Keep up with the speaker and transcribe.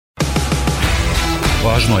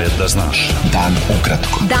Važno je da znaš. Dan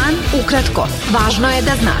ukratko. Dan ukratko. Važno je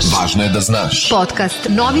da znaš. Važno je da znaš. Podcast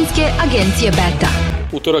novinske agencije Beta.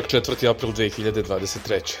 Utorak 4. april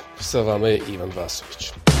 2023. Sa vama je Ivan Vasović.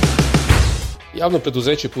 Javno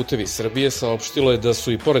preduzeće Putevi Srbije saopštilo je da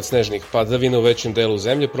su i pored snežnih padavina u većem delu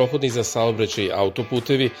zemlje prohodni za saobraćaj i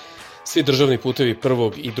autoputevi, svi državni putevi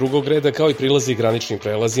prvog i drugog reda, kao i prilazi graničnim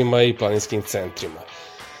prelazima i planinskim centrima.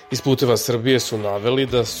 Iz Puteva Srbije su naveli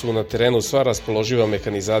da su na terenu sva raspoloživa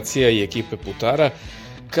mehanizacija i ekipe putara,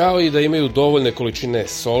 kao i da imaju dovoljne količine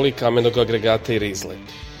soli, kamenog agregata i rizle.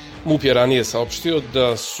 MUP je ranije saopštio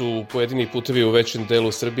da su pojedini putevi u većem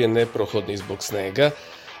delu Srbije neprohodni zbog snega,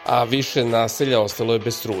 a više naselja ostalo je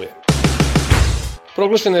bez struje.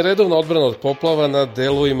 Proglašena je redovna odbrana od poplava na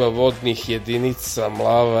delovima vodnih jedinica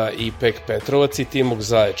Mlava i Pek Petrovac i Timok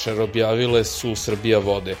Zaječar, objavile su Srbija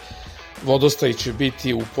vode. Vodostaj će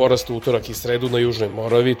biti u porastu utorak i sredu na Južnoj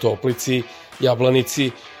Moravi, Toplici,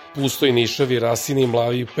 Jablanici, Pustoj, Nišavi, Rasini,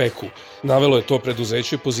 Mlavi i Peku. Navelo je to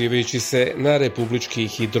preduzeće pozivajući se na Republički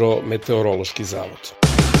hidrometeorološki zavod.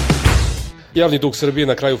 Javni dug Srbije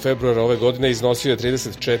na kraju februara ove godine iznosio je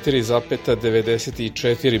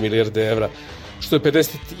 34,94 milijarde evra, što je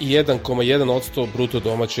 51,1% bruto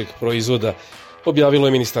domaćeg proizvoda, objavilo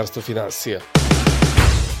je Ministarstvo finansija.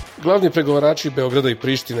 Glavni pregovarači Beograda i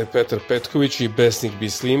Prištine Petar Petković i Besnik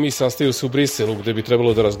Bislimi sastaju se u Briselu, gde bi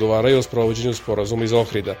trebalo da razgovaraju o sprovođenju sporazuma iz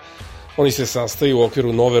Ohrida. Oni se sastaju u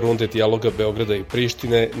okviru nove runde dijaloga Beograda i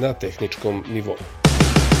Prištine na tehničkom nivou.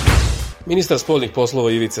 Ministar spoljnih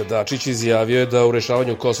poslova Ivica Dačić izjavio je da u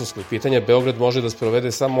rešavanju kosovskog pitanja Beograd može da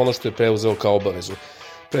sprovede samo ono što je preuzeo kao obavezu.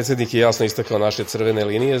 Predsednik je jasno istakao naše crvene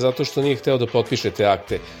linije zato što nije hteo da potpiše te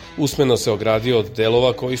akte. Usmeno se ogradio od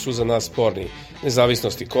delova koji su za nas sporni,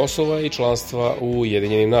 nezavisnosti Kosova i članstva u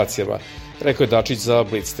Ujedinjenim nacijama, rekao je Dačić za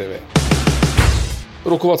Blic TV.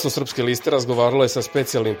 Rukovodstvo Srpske liste razgovaralo je sa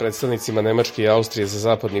specijalnim predstavnicima Nemačke i Austrije za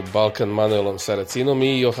Zapadni Balkan Manuelom Saracinom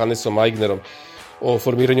i Johannesom Aignerom o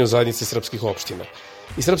formiranju zajednice srpskih opština.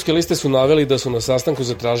 Iz Srpske liste su naveli da su na sastanku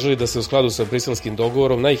zatražili da se u skladu sa briselskim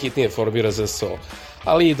dogovorom najhitnije formira ZSO,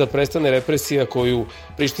 ali i da prestane represija koju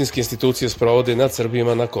prištinske institucije sprovode nad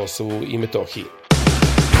Srbima na Kosovu i Metohiji.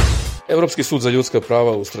 Evropski sud za ljudska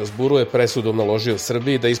prava u Strazburu je presudom naložio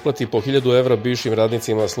Srbiji da isplati po 1.000 evra bivšim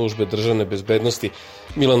radnicima službe državne bezbednosti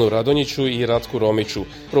Milanu Radonjiću i Ratku Romiću,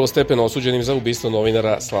 prvostepeno osuđenim za ubistvo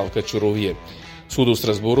novinara Slavka Ćuruvije. Sud u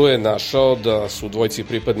Strazburu je našao da su dvojci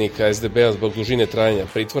pripadnika SDB-a zbog dužine trajanja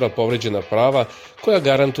pritvora povređena prava koja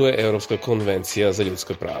garantuje Evropska konvencija za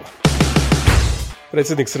ljudska prava.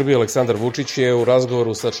 Predsednik Srbije Aleksandar Vučić je u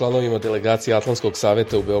razgovoru sa članovima delegacije Atlantskog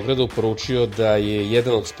saveta u Beogradu poručio da je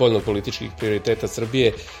jedan od spoljnopolitičkih prioriteta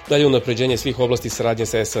Srbije dalje unapređenje svih oblasti saradnje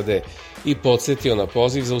sa SAD i podsjetio na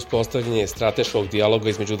poziv za uspostavljanje strateškog dijaloga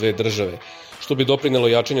između dve države, što bi doprinelo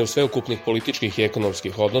jačanju sveukupnih političkih i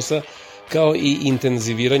ekonomskih odnosa, kao i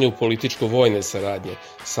intenziviranju političko-vojne saradnje,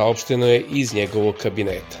 saopšteno je iz njegovog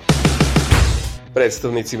kabineta.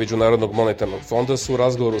 Predstavnici Međunarodnog monetarnog fonda su u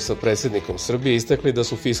razgovoru sa predsednikom Srbije istakli da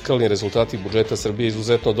su fiskalni rezultati budžeta Srbije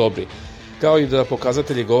izuzetno dobri, kao i da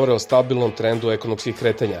pokazatelji govore o stabilnom trendu ekonomskih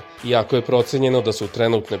kretanja, iako je procenjeno da su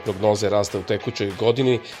trenutne prognoze rasta u tekućoj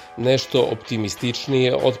godini nešto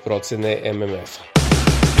optimističnije od procene MMF-a.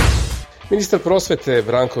 Ministar prosvete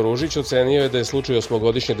Branko Ružić ocenio je da je slučaj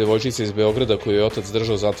 8-godišnje devojčice iz Beograda koju je otac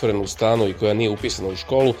držao zatvoren u stanu i koja nije upisana u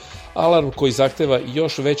školu, alarm koji zahteva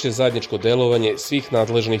još veće zajedničko delovanje svih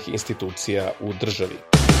nadležnih institucija u državi.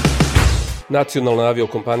 Nacionalna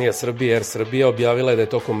aviokompanija Srbije Air Srbija objavila je da je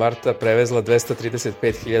tokom marta prevezla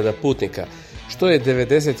 235.000 putnika, što je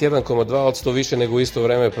 91,2% više nego u isto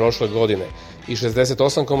vreme prošle godine i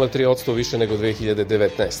 68,3% više nego 2019.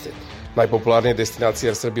 Najpopularnije destinacije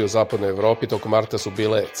Air Srbije u zapadnoj Evropi tokom marta su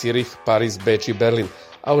bile Cirih, Pariz, Beč i Berlin,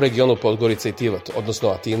 a u regionu Podgorica i Tivat, odnosno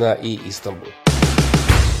Atina i Istanbul.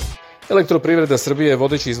 Elektroprivreda Srbije je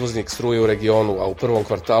vodeći izvoznik struje u regionu, a u prvom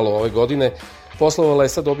kvartalu ove godine poslovala je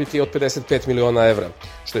sa dobiti od 55 miliona evra,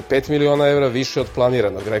 što je 5 miliona evra više od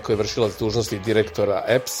planiranog, rekao je vršilac dužnosti direktora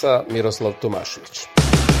EPS-a Miroslav Tomašević.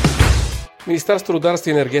 Ministarstvo rudarstva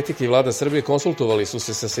i energetike i vlada Srbije konsultovali su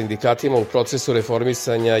se sa sindikatima u procesu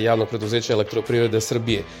reformisanja javnog preduzeća Elektroprivreda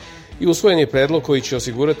Srbije i usvojen je predlog koji će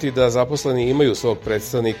osigurati da zaposleni imaju svog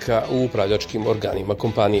predstavnika u upravljačkim organima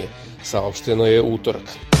kompanije, saopšteno je u utorak.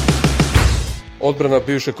 Odbrana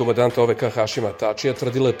bivšeg komandanta OVK Hašima Tačija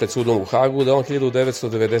tvrdila je pred sudom u Hagu da on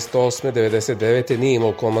 1998-99. nije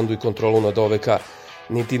imao komandu i kontrolu nad OVK,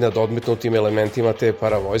 niti nad odmetnutim elementima te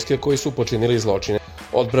paravojske koji su počinili zločine.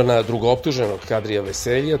 Odbrana drugooptuženog Kadrija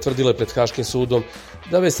Veseljija tvrdila je pred Haškim sudom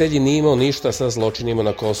da Veselji nije imao ništa sa zločinima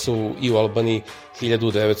na Kosovu i u Albaniji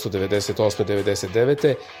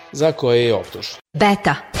 1998-99. za koje je optužen.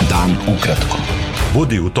 Beta. Dan ukratko.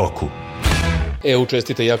 Budi u toku. EU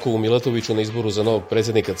čestita Jakovu Milatoviću na izboru za novog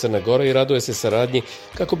predsjednika Crne Gore i raduje se saradnji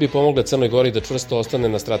kako bi pomogla Crnoj Gori da čvrsto ostane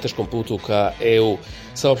na strateškom putu ka EU,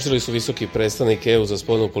 saopštili su visoki predstavnik EU za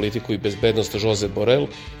spoljnu politiku i bezbednost Josep Borrell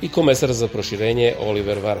i komesar za proširenje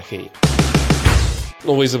Oliver Varhelyi.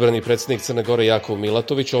 Novoizabrani predsjednik Crne Gore Jakov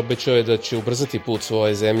Milatović obećao je da će ubrzati put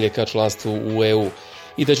svoje zemlje ka članstvu u EU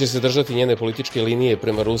i da će se držati njene političke linije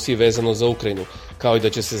prema Rusiji vezano za Ukrajinu, kao i da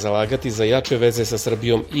će se zalagati za jače veze sa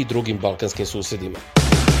Srbijom i drugim balkanskim susedima.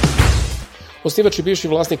 Osnivač i bivši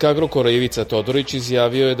vlasnik Agrokora Ivica Todorić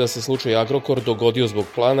izjavio je da se slučaj Agrokor dogodio zbog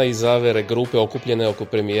plana i zavere grupe okupljene oko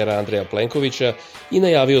premijera Andreja Plenkovića i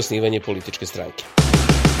najavio osnivanje političke stranke.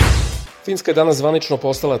 Finska je danas zvanično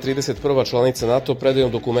postala 31. članica NATO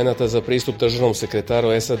predajom dokumenata za pristup državnom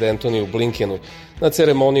sekretaru SAD Antoniju Blinkenu na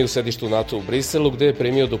ceremoniji u sedištu NATO u Briselu, gde je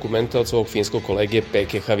primio dokumenta od svog finskog kolege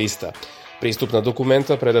Peke Havista. Pristupna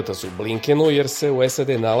dokumenta predata su Blinkenu jer se u SAD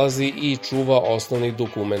nalazi i čuva osnovni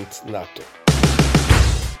dokument NATO.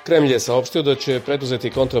 Kremlj je saopštio da će preduzeti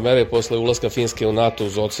kontramere posle ulaska Finske u NATO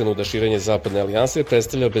uz ocenu da širenje zapadne alijanse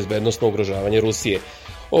predstavlja bezbednosno ugrožavanje Rusije.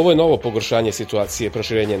 Ovo je novo pogoršanje situacije.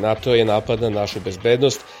 Proširenje NATO je napad na našu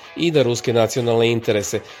bezbednost i na ruske nacionalne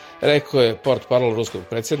interese, rekao je portparol ruskog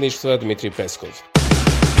predsjedništva Dmitrij Peskov.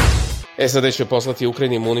 SAD će poslati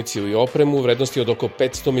Ukrajini municiju i opremu u vrednosti od oko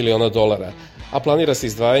 $500 miliona, a planira se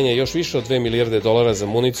izdvajanje još više od $2 milijarde za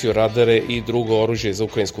municiju, radare i drugo oružje za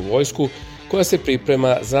ukrajinsku vojsku, koja se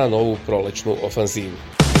priprema za novu prolećnu ofanzivu.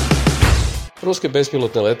 Ruske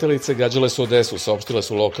bespilotne letelice gađale su Odesu, saopštile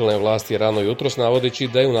su lokalne vlasti rano jutros, navodeći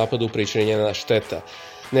da je u napadu pričinjena šteta.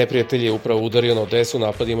 Neprijatelj je upravo udario na Odesu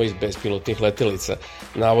napadima iz bespilotnih letelica,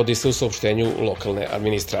 navodi se u saopštenju lokalne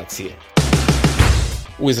administracije.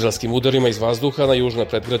 U izraelskim udarima iz vazduha na južna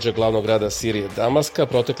predgrađa glavnog grada Sirije Damaska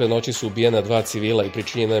protekle noći su ubijena 2 civila i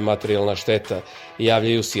pričinjena je materijalna šteta,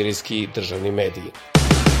 javljaju sirijski državni mediji.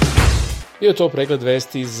 Bio je to pregled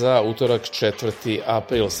vesti za utorak 4.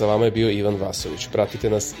 april. Sa vama je bio Ivan Vasović. Pratite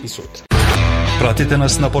nas i sutra. Pratite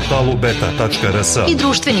nas na portalu beta.rs i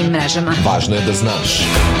društvenim mrežama. Važno je da znaš.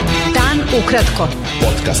 Dan ukratko.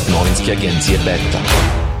 Podcast novinske agencije Beta.